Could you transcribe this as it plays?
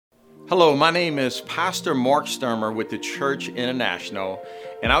Hello, my name is Pastor Mark Stermer with the Church International,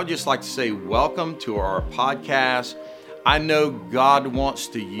 and I would just like to say welcome to our podcast. I know God wants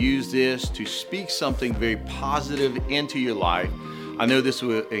to use this to speak something very positive into your life. I know this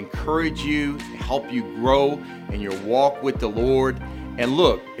will encourage you, help you grow in your walk with the Lord. And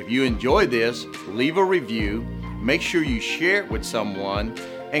look, if you enjoy this, leave a review, make sure you share it with someone,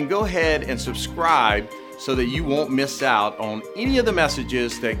 and go ahead and subscribe so that you won't miss out on any of the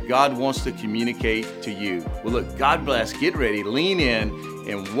messages that God wants to communicate to you. Well, look, God bless, get ready, lean in,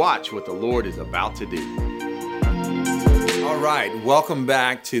 and watch what the Lord is about to do. All right, welcome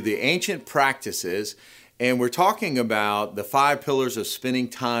back to the Ancient Practices, and we're talking about the 5 pillars of spending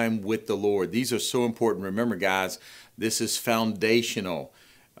time with the Lord. These are so important. Remember, guys, this is foundational.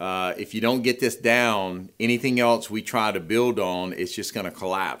 If you don't get this down, anything else we try to build on, it's just going to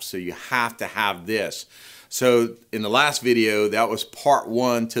collapse. So you have to have this. So in the last video, that was part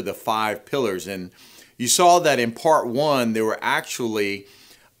 1 to the 5 pillars. And you saw that in part 1, there were actually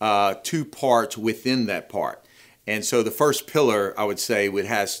 2 parts within that part. And so the first pillar, I would say, it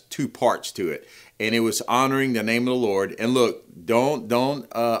has 2 parts to it. And it was honoring the name of the Lord. And look, don't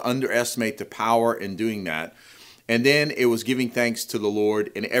underestimate the power in doing that. And then it was giving thanks to the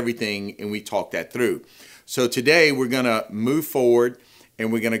Lord in everything, and we talked that through. So today we're going to move forward,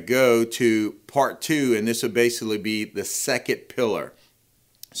 and we're going to go to part 2, and this will basically be the second pillar.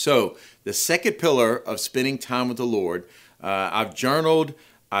 So the second pillar of spending time with the Lord, I've journaled,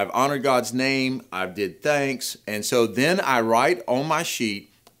 I've honored God's name, I've did thanks, and so then I write on my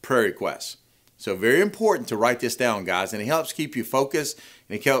sheet prayer requests. So very important to write this down, guys, and it helps keep you focused,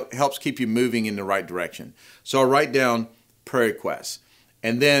 and it helps keep you moving in the right direction. So I write down prayer requests.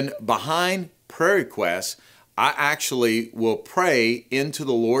 And then behind prayer requests, I actually will pray into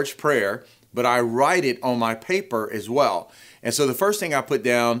the Lord's Prayer, but I write it on my paper as well. And so the first thing I put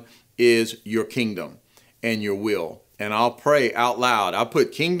down is your kingdom and your will. And I'll pray out loud. I'll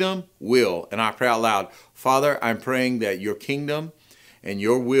put kingdom, will, and I pray out loud. Father, I'm praying that your kingdom and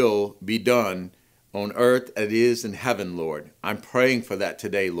your will be done on earth as it is in heaven, Lord. I'm praying for that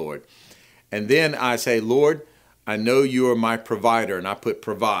today, Lord. And then I say, Lord, I know you are my provider, and I put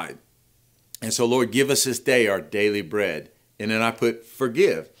provide. And so, Lord, give us this day our daily bread. And then I put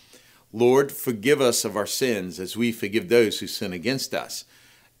forgive. Lord, forgive us of our sins as we forgive those who sin against us.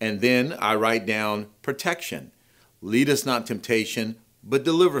 And then I write down protection. Lead us not in temptation, but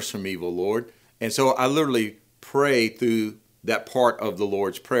deliver us from evil, Lord. And so I literally pray through that part of the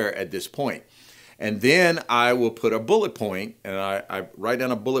Lord's Prayer at this point. And then I will put a bullet point, and I write down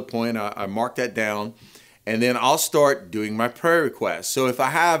a bullet point, I mark that down, and then I'll start doing my prayer requests. So if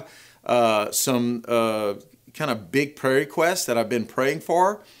I have some kind of big prayer requests that I've been praying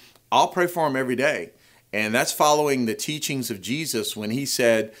for, I'll pray for them every day. And that's following the teachings of Jesus when he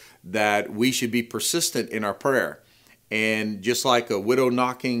said that we should be persistent in our prayer. And just like a widow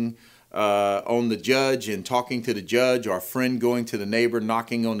knocking on the judge and talking to the judge, or a friend going to the neighbor,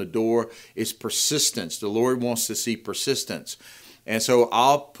 knocking on the door, is persistence. The Lord wants to see persistence. And so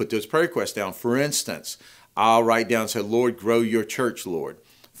I'll put those prayer requests down. For instance, I'll write down, say, Lord, grow your church, Lord.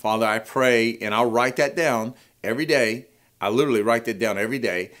 Father, I pray, and I'll write that down every day. I literally write that down every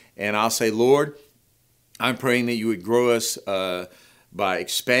day. And I'll say, Lord, I'm praying that you would grow us by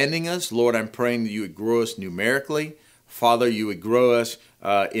expanding us. Lord, I'm praying that you would grow us numerically. Father, you would grow us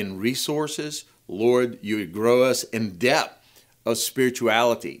in resources. Lord, you would grow us in depth of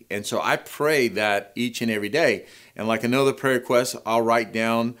spirituality. And so I pray that each and every day. And like another prayer request, I'll write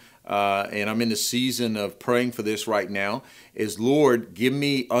down, and I'm in the season of praying for this right now, is Lord, give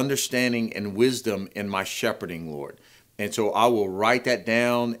me understanding and wisdom in my shepherding, Lord. And so I will write that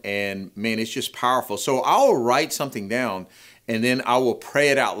down, and man, it's just powerful. So I'll write something down, and then I will pray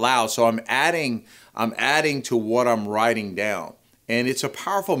it out loud. So I'm adding to what I'm writing down. And it's a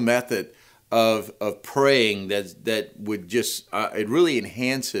powerful method of praying that would just, it really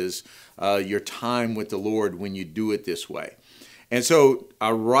enhances your time with the Lord when you do it this way. And so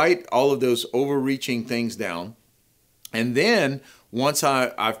I write all of those overreaching things down. And then once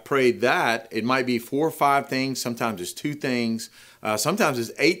I've prayed that, it might be 4 or 5 things. Sometimes it's 2 things. Sometimes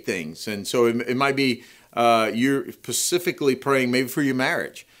it's 8 things. And so it might be you're specifically praying maybe for your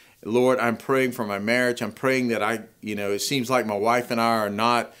marriage. Lord, I'm praying for my marriage. I'm praying that it seems like my wife and I are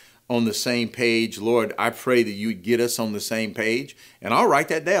not on the same page. Lord, I pray that you would get us on the same page. And I'll write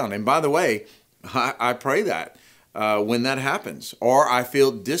that down. And by the way, I pray that when that happens. Or I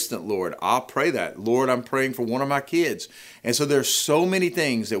feel distant, Lord, I'll pray that. Lord, I'm praying for one of my kids. And so there's so many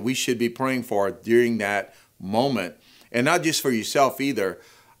things that we should be praying for during that moment. And not just for yourself either.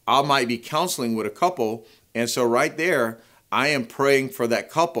 I might be counseling with a couple. And so right there, I am praying for that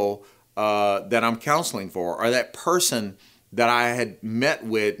couple that I'm counseling for, or that person that I had met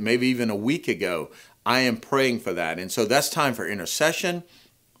with maybe even a week ago. I am praying for that. And so that's time for intercession.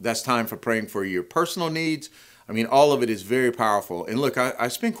 That's time for praying for your personal needs. I mean, all of it is very powerful. And look, I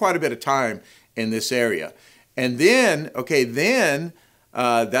spend quite a bit of time in this area. And then,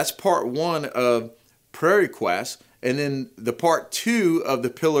 that's part one of prayer requests. And then the part two of the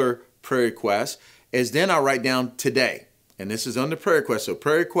pillar prayer request is then I write down today. And this is under prayer request. So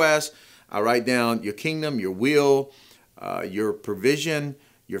prayer request, I write down your kingdom, your will, your provision,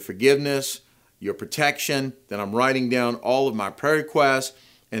 your forgiveness, your protection. Then I'm writing down all of my prayer requests.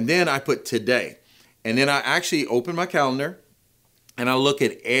 And then I put today. And then I actually open my calendar and I look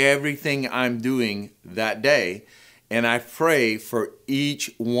at everything I'm doing that day. And I pray for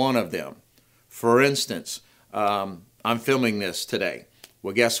each one of them. For instance, I'm filming this today.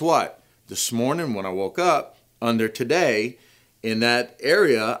 Well, guess what? This morning when I woke up, under today, in that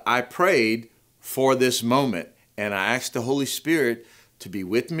area, I prayed for this moment. And I asked the Holy Spirit to be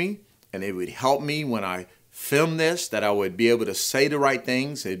with me, and it would help me when I film this, that I would be able to say the right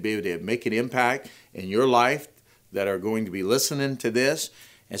things, and be able to make an impact in your life that are going to be listening to this.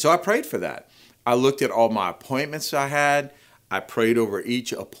 And so I prayed for that. I looked at all my appointments I had. I prayed over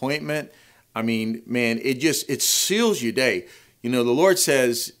each appointment. I mean, man, it seals your day. You know, the Lord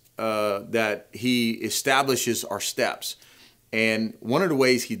says that He establishes our steps. And one of the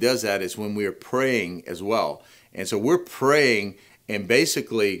ways He does that is when we are praying as well. And so we're praying and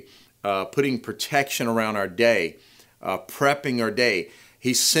basically putting protection around our day, prepping our day.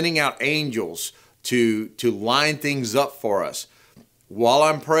 He's sending out angels to line things up for us. While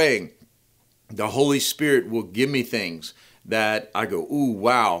I'm praying, the Holy Spirit will give me things that I go, ooh,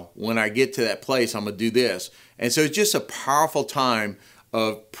 wow, when I get to that place, I'm going to do this. And so it's just a powerful time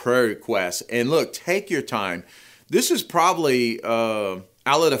of prayer requests. And look, take your time. This is probably, out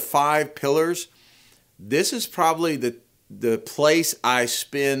of the 5 pillars, this is probably the place I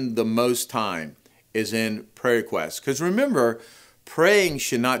spend the most time is in prayer requests. Because remember, praying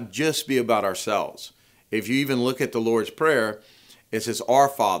should not just be about ourselves. If you even look at the Lord's Prayer, it says, Our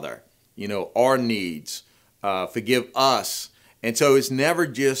Father, our needs, forgive us. And so it's never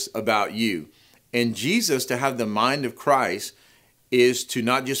just about you. And Jesus, to have the mind of Christ, is to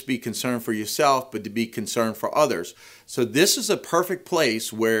not just be concerned for yourself, but to be concerned for others. So this is a perfect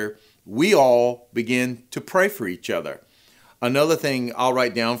place where we all begin to pray for each other. Another thing I'll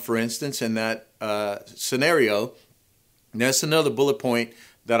write down, for instance, in that scenario, that's another bullet point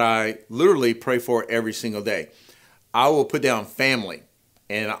that I literally pray for every single day. I will put down family,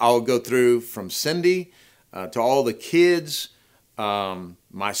 and I'll go through from Cindy to all the kids,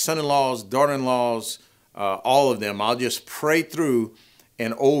 my son-in-laws, daughter-in-laws, all of them. I'll just pray through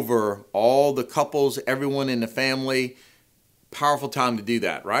and over all the couples, everyone in the family. Powerful time to do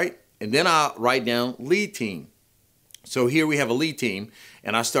that, right? And then I'll write down lead team. So here we have a lead team,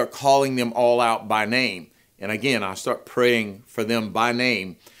 and I start calling them all out by name. And again, I start praying for them by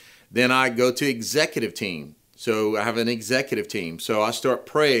name. Then I go to executive team. So I have an executive team. So I start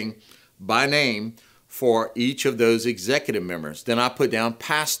praying by name for each of those executive members. Then I put down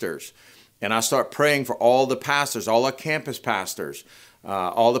pastors, and I start praying for all the pastors, all our campus pastors,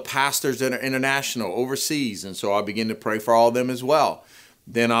 all the pastors that are international, overseas. And so I begin to pray for all of them as well.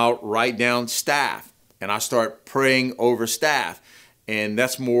 Then I'll write down staff, and I start praying over staff. And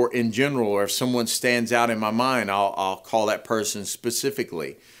that's more in general, or if someone stands out in my mind, I'll call that person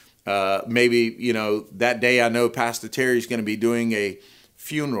specifically. Maybe, that day I know Pastor Terry's going to be doing a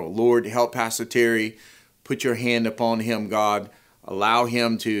funeral. Lord, help Pastor Terry. Put your hand upon him, God. Allow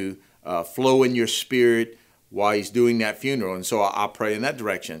him to flow in your spirit while he's doing that funeral. And so I'll pray in that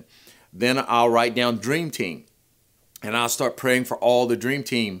direction. Then I'll write down dream team, and I'll start praying for all the dream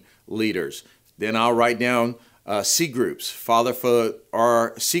team leaders. Then I'll write down C groups. Father, for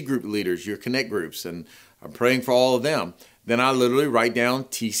our C group leaders, your connect groups, and I'm praying for all of them. Then I literally write down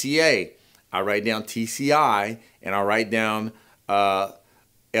TCA. I write down TCI, and I write down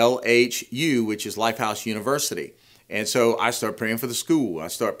LHU, which is Lifehouse University. And so I start praying for the school. I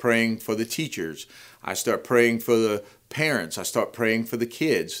start praying for the teachers. I start praying for the parents. I start praying for the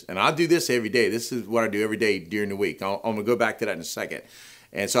kids. And I do this every day. This is what I do every day during the week. I'm going to go back to that in a second.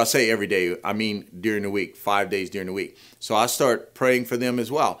 And so I say every day, I mean during the week, 5 days during the week. So I start praying for them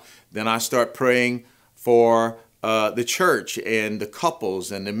as well. Then I start praying for the church and the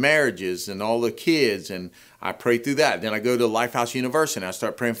couples and the marriages and all the kids, and I pray through that. Then I go to Lifehouse University, and I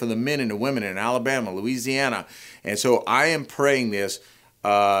start praying for the men and the women in Alabama, Louisiana. And so I am praying this,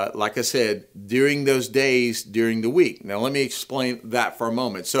 like I said, during those days during the week. Now let me explain that for a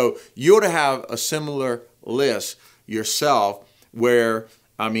moment. So you ought to have a similar list yourself where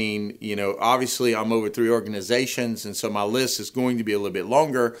I mean, obviously I'm over 3 organizations, and so my list is going to be a little bit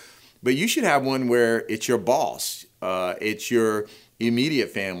longer, but you should have one where it's your boss, it's your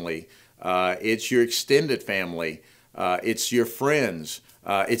immediate family, it's your extended family, it's your friends,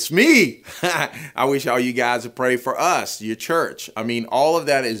 it's me. I wish all you guys would pray for us, your church. I mean, all of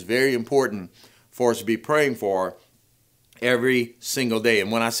that is very important for us to be praying for every single day.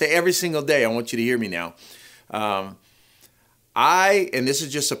 And when I say every single day, I want you to hear me now. And this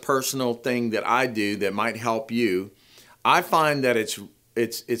is just a personal thing that I do that might help you. I find that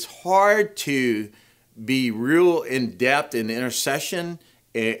it's hard to be real in depth in intercession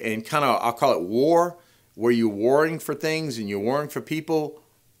and kind of, I'll call it war, where you're warring for things and you're warring for people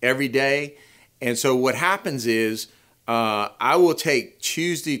every day. And so what happens is I will take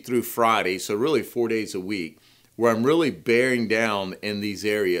Tuesday through Friday, so really 4 days a week, where I'm really bearing down in these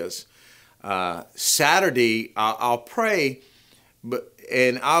areas. Saturday, I'll pray,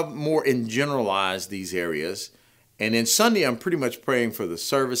 and I'll more generalize these areas. And then Sunday, I'm pretty much praying for the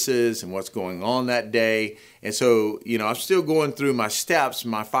services and what's going on that day. And so, I'm still going through my steps,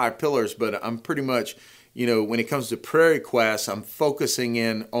 my 5 pillars, but I'm pretty much, when it comes to prayer requests, I'm focusing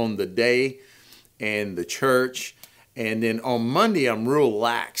in on the day and the church. And then on Monday, I'm real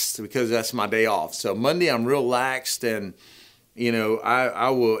laxed because that's my day off. So Monday, I'm real laxed, and I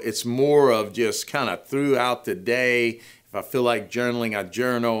will. It's more of just kind of throughout the day. If I feel like journaling, I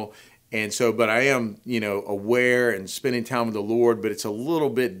journal. And so, but I am, aware and spending time with the Lord, but it's a little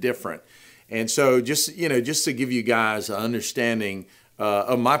bit different. And so just to give you guys an understanding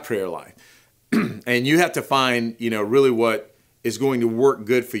of my prayer life. And you have to find, really what is going to work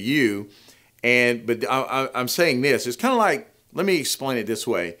good for you. But I'm saying this, it's kind of like, let me explain it this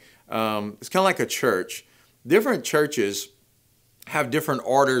way. It's kind of like a church. Different churches have different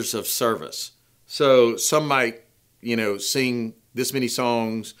orders of service. So some might, sing this many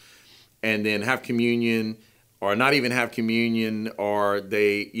songs and then have communion, or not even have communion, or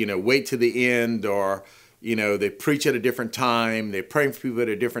they, wait to the end, or, they preach at a different time, they're praying for people at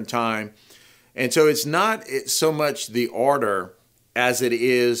a different time. And so it's not so much the order as it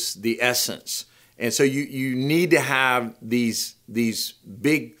is the essence. And so you need to have these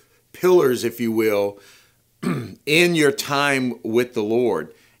big pillars, if you will, in your time with the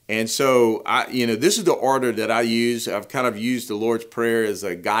Lord. And so this is the order that I use. I've kind of used the Lord's Prayer as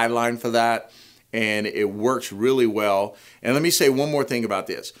a guideline for that, and it works really well. And let me say one more thing about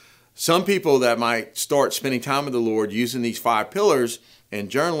this. Some people that might start spending time with the Lord using these 5 pillars and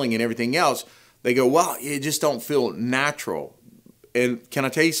journaling and everything else, they go, well, it just don't feel natural. And can I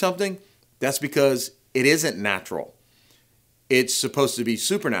tell you something? That's because it isn't natural. It's supposed to be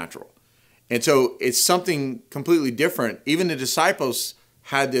supernatural. And so it's something completely different. Even the disciples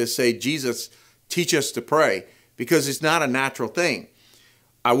had to say, Jesus, teach us to pray, because it's not a natural thing.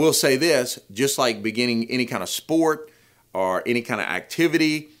 I will say this, just like beginning any kind of sport or any kind of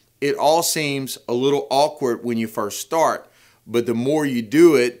activity, it all seems a little awkward when you first start. But the more you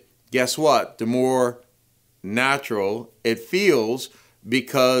do it, guess what? The more natural it feels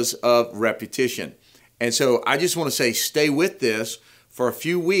because of repetition. And so I just want to say, stay with this for a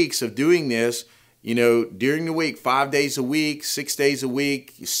few weeks of doing this, during the week, 5 days a week, 6 days a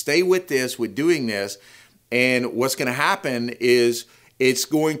week. Stay with this, with doing this. And what's going to happen is it's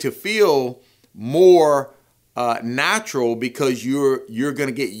going to feel more natural, because you're going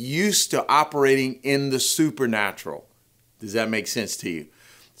to get used to operating in the supernatural. Does that make sense to you?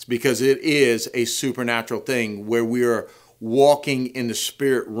 It's because it is a supernatural thing where we are walking in the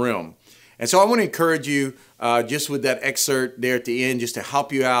spirit realm. And so I want to encourage you just with that excerpt there at the end, just to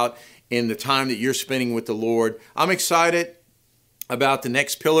help you out in the time that you're spending with the Lord. I'm excited about the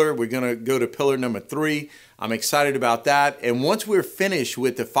next pillar. We're going to go to pillar number 3. I'm excited about that. And once we're finished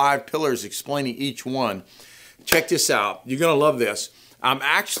with the 5 pillars, explaining each one, check this out. You're going to love this. I'm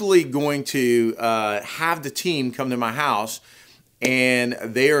actually going to have the team come to my house, and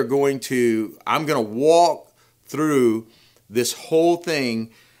I'm going to walk through this whole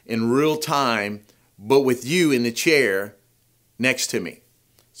thing in real time, but with you in the chair next to me.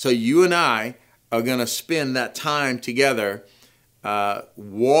 So you and I are going to spend that time together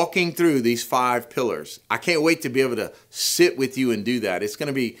walking through these 5 pillars. I can't wait to be able to sit with you and do that. It's going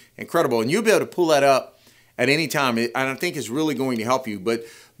to be incredible. And you'll be able to pull that up at any time. And I think it's really going to help you. But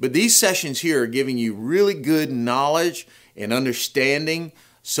these sessions here are giving you really good knowledge and understanding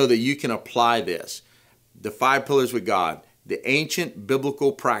so that you can apply this. The 5 pillars with God, the ancient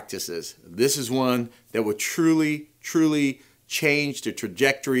biblical practices. This is one that will truly, truly change the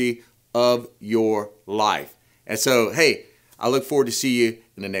trajectory of your life. And so, hey, I look forward to see you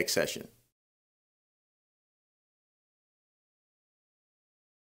in the next session.